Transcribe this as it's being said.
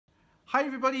Hi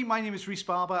everybody, my name is Rhys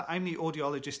Barber. I'm the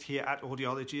audiologist here at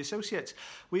Audiology Associates.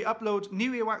 We upload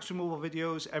new earwax removal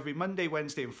videos every Monday,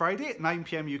 Wednesday and Friday at 9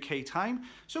 PM UK time,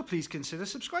 so please consider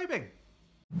subscribing.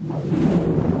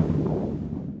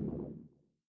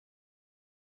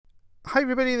 Hi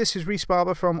everybody, this is Rhys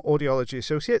Barber from Audiology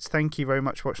Associates. Thank you very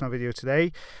much for watching our video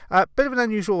today. Bit of an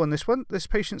unusual one, this one. This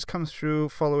patient's come through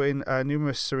following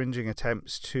numerous syringing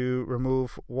attempts to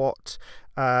remove what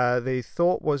they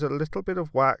thought was a little bit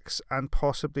of wax and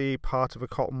possibly part of a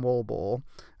cotton wool ball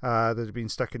that had been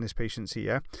stuck in this patient's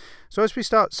ear. So as we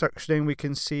start suctioning, we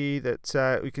can see that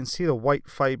the white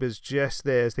fibers just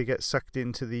there as they get sucked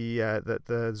into the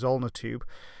Zollner tube.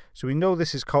 So we know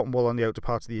this is cotton wool on the outer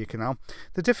part of the ear canal.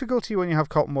 The difficulty when you have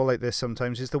cotton wool like this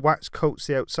sometimes is the wax coats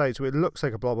the outside, so it looks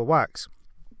like a blob of wax.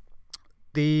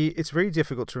 It's very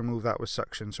difficult to remove that with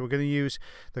suction, so we're going to use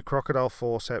the crocodile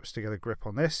forceps to get a grip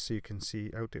on this, so you can see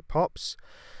out it pops.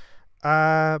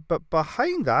 But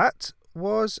behind that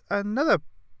was another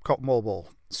cotton wool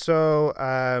ball. So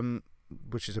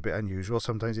which is a bit unusual,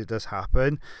 sometimes it does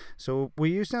happen. So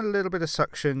we're using a little bit of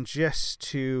suction just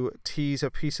to tease a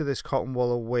piece of this cotton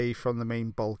wool away from the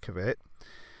main bulk of it.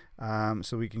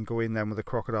 So we can go in then with the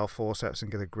crocodile forceps and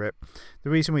get a grip. The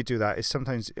reason we do that is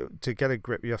sometimes to get a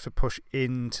grip you have to push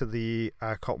into the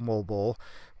cotton wool ball,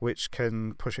 which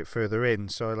can push it further in.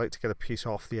 So I like to get a piece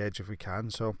off the edge if we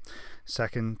can. So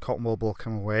second cotton wool ball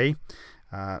come away,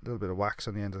 a little bit of wax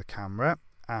on the end of the camera,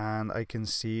 and I can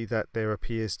see that there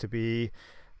appears to be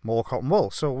more cotton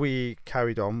wool. So we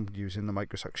carried on using the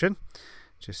microsuction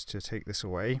just to take this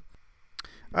away.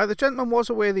 The gentleman was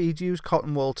aware that he'd used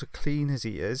cotton wool to clean his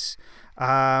ears,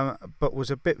 but was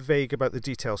a bit vague about the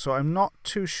details. So I'm not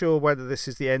too sure whether this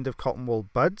is the end of cotton wool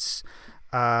buds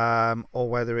or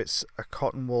whether it's a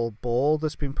cotton wool ball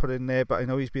that's been put in there. But I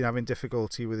know he's been having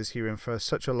difficulty with his hearing for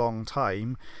such a long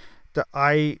time that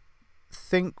I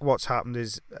think what's happened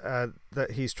is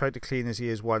that he's tried to clean his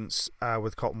ears once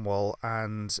with cotton wool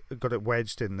and got it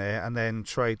wedged in there, and then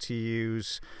tried to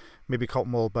use maybe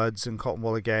cotton wool buds and cotton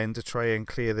wool again to try and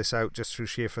clear this out just through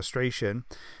sheer frustration.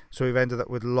 So we've ended up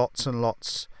with lots and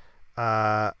lots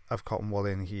of cotton wool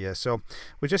in here. So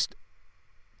we're just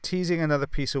teasing another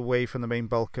piece away from the main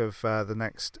bulk of the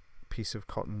next piece of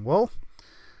cotton wool.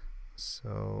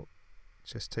 So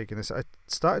just taking this, I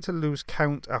started to lose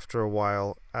count after a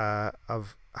while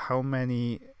of how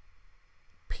many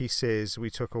pieces we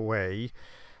took away.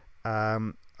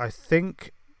 I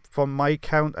think from my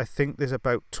count, I think there's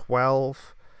about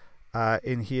 12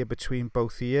 in here between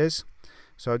both ears.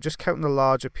 So just counting the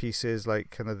larger pieces, like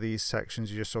kind of these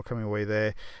sections you just saw coming away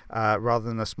there, rather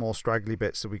than the small straggly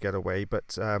bits that we get away.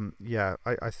 But yeah,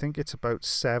 I think it's about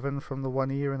 7 from the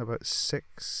one ear and about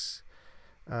 6.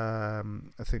 I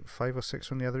think 5 or 6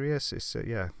 from the other ears.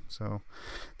 Yeah, so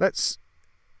let's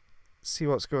see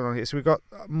what's going on here. So we've got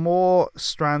more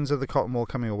strands of the cotton wool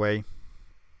coming away,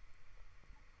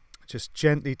 just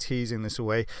gently teasing this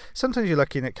away. Sometimes you're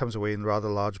lucky and it comes away in rather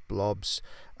large blobs,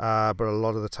 but a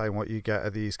lot of the time what you get are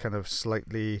these kind of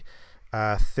slightly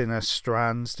thinner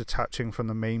strands detaching from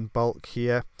the main bulk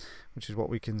here, which is what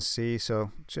we can see.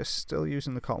 So just still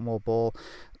using the cotton wool ball.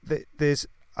 There's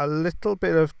a little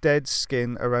bit of dead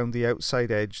skin around the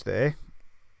outside edge there.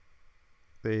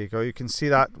 There you go, you can see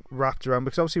that wrapped around,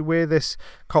 because obviously where this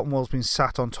cotton wool's been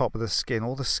sat on top of the skin,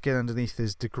 all the skin underneath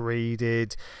is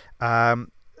degraded.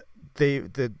 The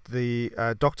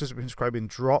doctors have been prescribing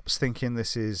drops thinking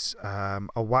this is a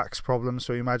wax problem.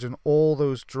 So imagine all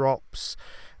those drops,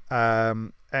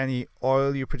 any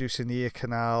oil you produce in the ear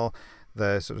canal,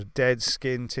 the sort of dead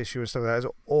skin tissue and stuff like that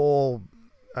is all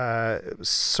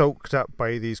soaked up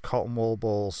by these cotton wool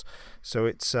balls. So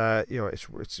it's you know,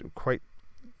 it's quite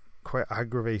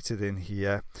aggravated in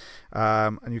here,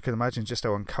 and you can imagine just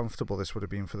how uncomfortable this would have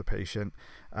been for the patient.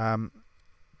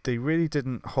 They really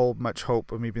didn't hold much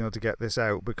hope of me being able to get this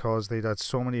out, because they'd had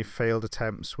so many failed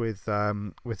attempts with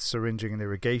syringing and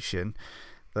irrigation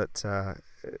that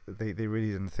they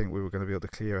really didn't think we were going to be able to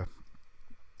clear it.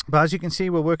 But as you can see,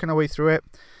 we're working our way through it.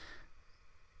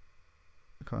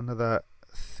 Got another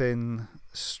thin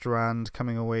strand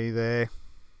coming away there.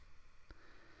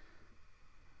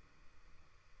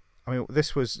 I mean,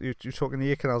 this was, you're talking the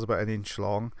ear canal's about 1 inch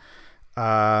long,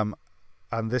 and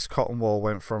this cotton wool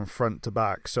went from front to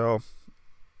back, so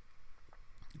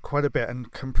quite a bit,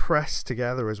 and compressed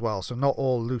together as well, so not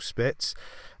all loose bits.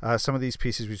 Some of these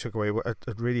pieces we took away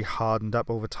had really hardened up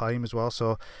over time as well.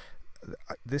 So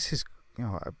this is, you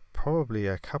know, probably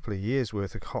a couple of years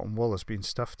worth of cotton wool has been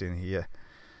stuffed in here.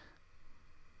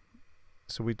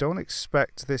 So we don't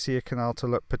expect this ear canal to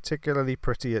look particularly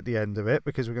pretty at the end of it,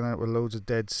 because we're going to have loads of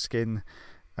dead skin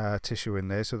tissue in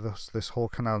there, so this whole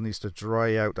canal needs to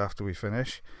dry out after we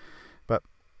finish. But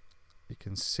you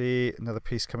can see another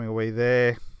piece coming away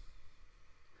there.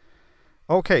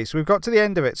 Okay, so we've got to the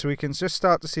end of it, so we can just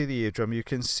start to see the eardrum. You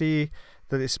can see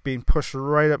that it's been pushed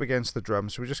right up against the drum,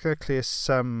 so we're just going to clear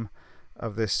some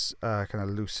of this kind of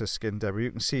looser skin debris.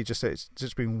 You can see just that it's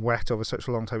just been wet over such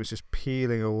a long time, it's just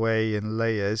peeling away in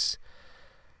layers.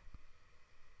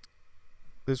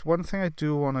 There's one thing I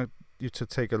do want you to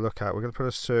take a look at. We're going to put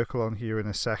a circle on here in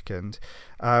a second,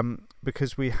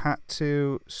 because we had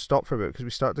to stop for a bit because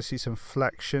we started to see some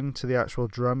flexion to the actual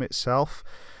drum itself.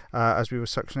 As we were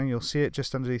suctioning, you'll see it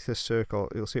just underneath this circle.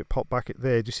 You'll see it pop back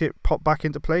there. Do you see it pop back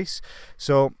into place?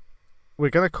 So we're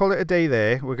going to call it a day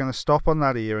there. We're going to stop on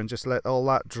that ear and just let all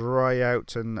that dry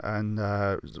out and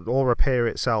all repair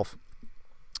itself.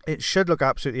 It should look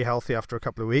absolutely healthy after a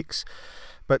couple of weeks.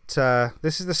 But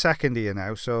this is the second ear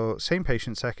now, so same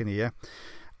patient, second ear.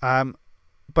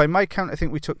 By my count, I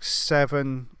think we took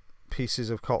 7 pieces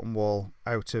of cotton wool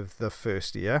out of the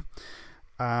first ear.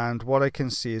 And what I can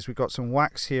see is we've got some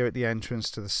wax here at the entrance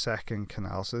to the second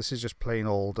canal. So this is just plain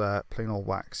old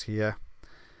wax here.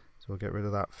 So we'll get rid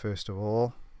of that first of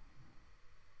all.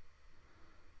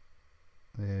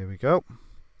 There we go.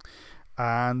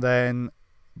 And then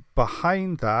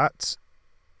behind that,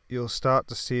 you'll start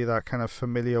to see that kind of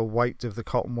familiar white of the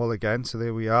cotton wool again. So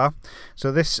there we are.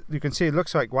 So this, you can see it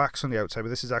looks like wax on the outside, but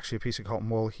this is actually a piece of cotton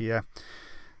wool here.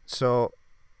 So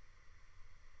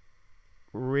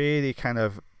really kind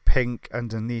of pink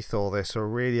underneath all this, so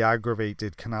really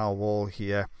aggravated canal wall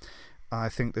here. I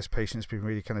think this patient's been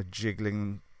really kind of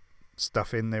jiggling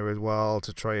stuff in there as well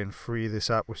to try and free this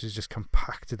up, which has just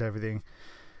compacted everything.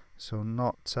 So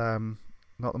not the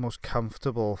most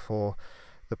comfortable for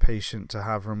the patient to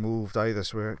have removed either,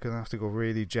 so we're going to have to go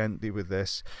really gently with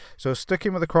this. So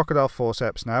sticking with the crocodile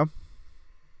forceps now,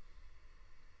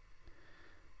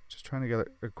 just trying to get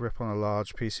a grip on a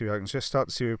large piece here. I can just start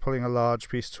to see we're pulling a large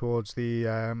piece towards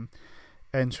the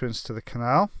entrance to the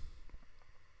canal.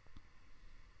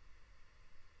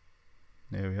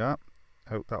 There we are.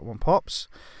 Out that one pops.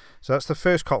 So that's the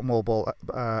first cotton wool ball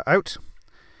out.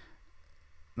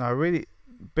 Now really,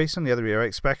 based on the other ear, I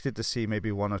expected to see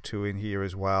maybe 1 or 2 in here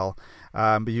as well.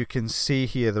 But you can see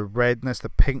here the redness, the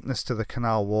pinkness to the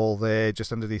canal wall there,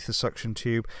 just underneath the suction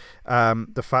tube.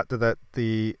 The fact that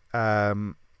the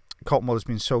cotton wool has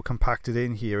been so compacted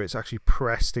in here, it's actually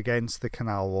pressed against the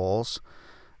canal walls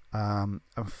and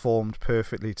formed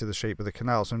perfectly to the shape of the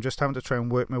canal. So I'm just having to try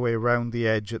and work my way around the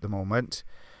edge at the moment,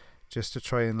 just to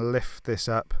try and lift this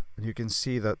up. And you can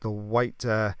see that the white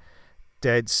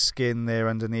dead skin there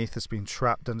underneath has been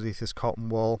trapped underneath this cotton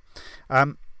wool.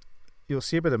 You'll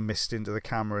see a bit of mist into the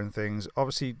camera and things.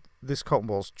 Obviously this cotton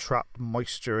wool's trapped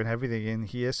moisture and everything in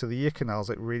here, so the ear canal's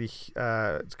like really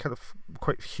it's kind of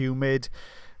quite humid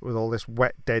with all this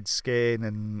wet dead skin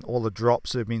and all the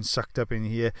drops that have been sucked up in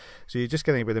here. So you're just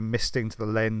getting a bit of misting to the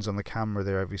lens on the camera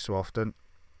there every so often.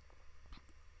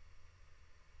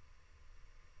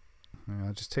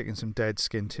 Just taking some dead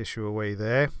skin tissue away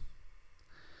there.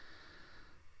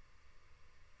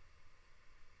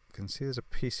 You can see there's a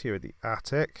piece here at the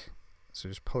attic, so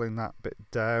just pulling that bit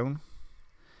down,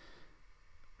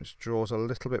 which draws a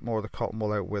little bit more of the cotton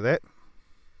wool out with it.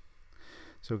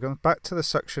 So we're going back to the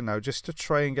suction now, just to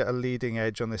try and get a leading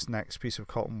edge on this next piece of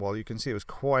cotton wool. You can see it was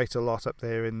quite a lot up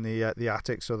there in the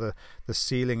attic, so the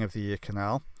ceiling of the ear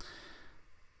canal.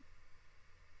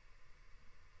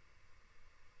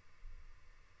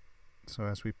 So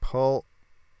as we pull,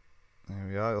 there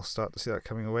we are, you'll start to see that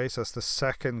coming away. So that's the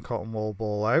second cotton wool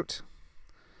ball out.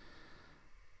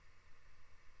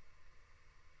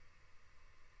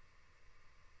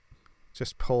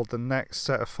 Just pulled the next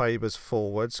set of fibres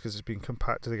forwards because it's been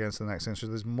compacted against the next thing. So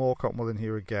there's more cotton wool in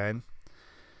here again.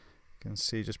 You can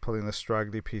see just pulling the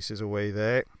straggly pieces away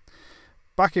there.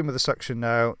 Back in with the suction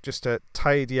now, just to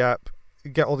tidy up,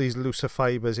 get all these looser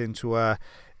fibres into a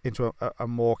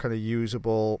more kind of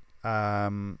usable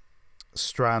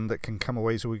strand that can come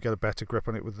away, so we get a better grip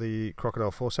on it with the crocodile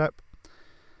forceps.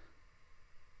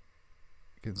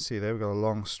 You can see there we've got a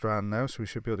long strand now, so we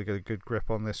should be able to get a good grip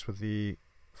on this with the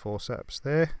forceps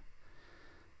there.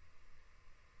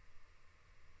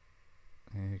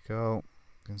 There you go.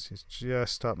 You can see it's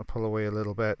just starting to pull away a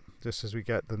little bit just as we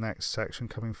get the next section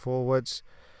coming forwards.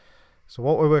 So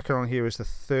what we're working on here is the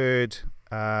third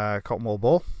cotton wool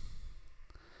ball,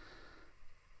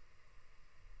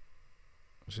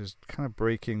 which is kind of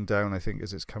breaking down, I think,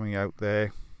 as it's coming out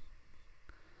there.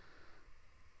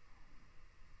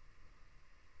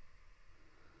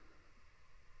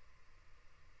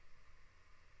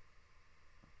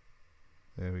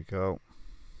 There we go.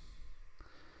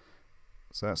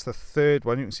 So that's the third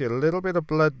one. You can see a little bit of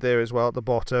blood there as well at the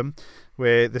bottom,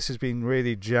 where this has been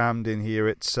really jammed in here.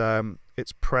 It's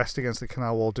pressed against the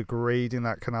canal wall, degrading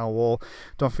that canal wall.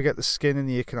 Don't forget the skin in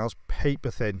the ear canal is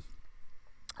paper thin.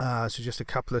 So just a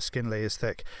couple of skin layers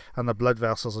thick, and the blood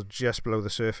vessels are just below the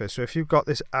surface. So if you've got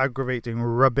this aggravating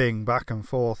rubbing back and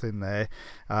forth in there,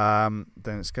 then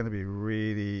it's going to be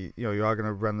really, you are going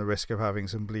to run the risk of having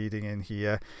some bleeding in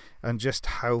here. And just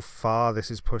how far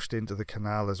this is pushed into the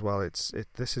canal as well,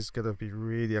 this is going to be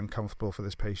really uncomfortable for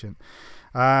this patient.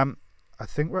 I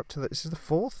think we're up to this is the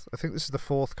fourth. I think this is the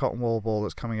fourth cotton wool ball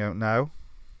that's coming out now.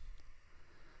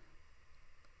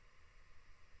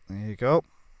 There you go.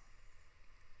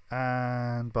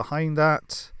 And behind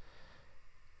that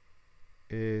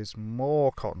is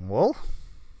more cotton wool.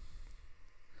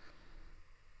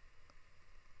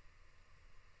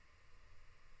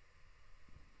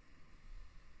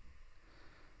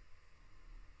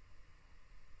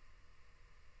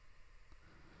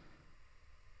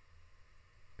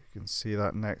 You can see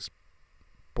that next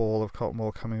ball of cotton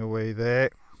wool coming away there.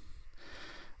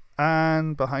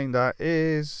 And behind that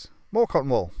is more cotton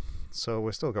wool. So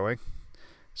we're still going.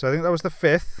 So I think that was the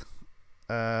fifth.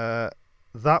 That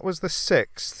was the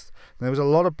sixth. And there was a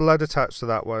lot of blood attached to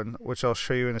that one, which I'll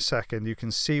show you in a second. You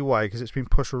can see why, because it's been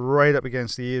pushed right up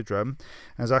against the eardrum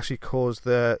and has actually caused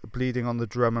the bleeding on the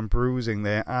drum and bruising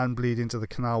there, and bleeding to the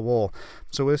canal wall.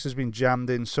 So this has been jammed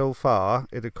in so far,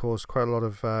 it had caused quite a lot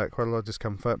of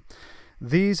discomfort.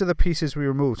 These are the pieces we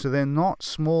removed, so they're not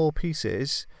small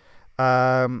pieces.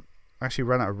 I actually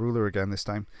ran out of ruler again this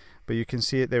time. But you can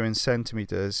see it there in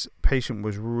centimeters. Patient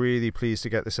was really pleased to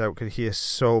get this out, could hear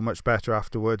so much better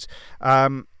afterwards.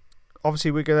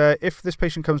 Obviously, we're gonna, if this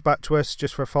patient comes back to us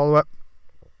just for a follow-up,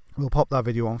 we'll pop that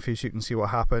video on for you so you can see what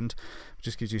happened. It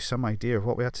just gives you some idea of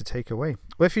what we had to take away.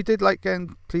 Well, if you did like,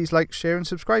 again, please like, share and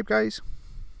subscribe, guys.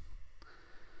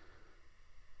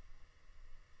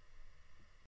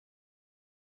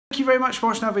 Thank you very much for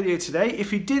watching our video today.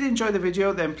 If you did enjoy the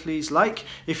video, then please like.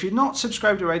 If you're not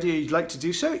subscribed already or you'd like to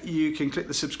do so, you can click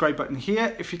the subscribe button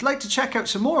here. If you'd like to check out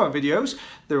some more of our videos,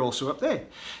 they're also up there.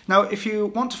 Now, if you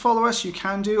want to follow us, you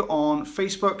can do on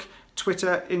Facebook,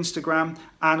 Twitter, Instagram,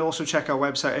 and also check our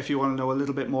website if you want to know a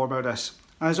little bit more about us.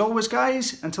 And as always,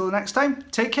 guys, until the next time,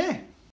 take care.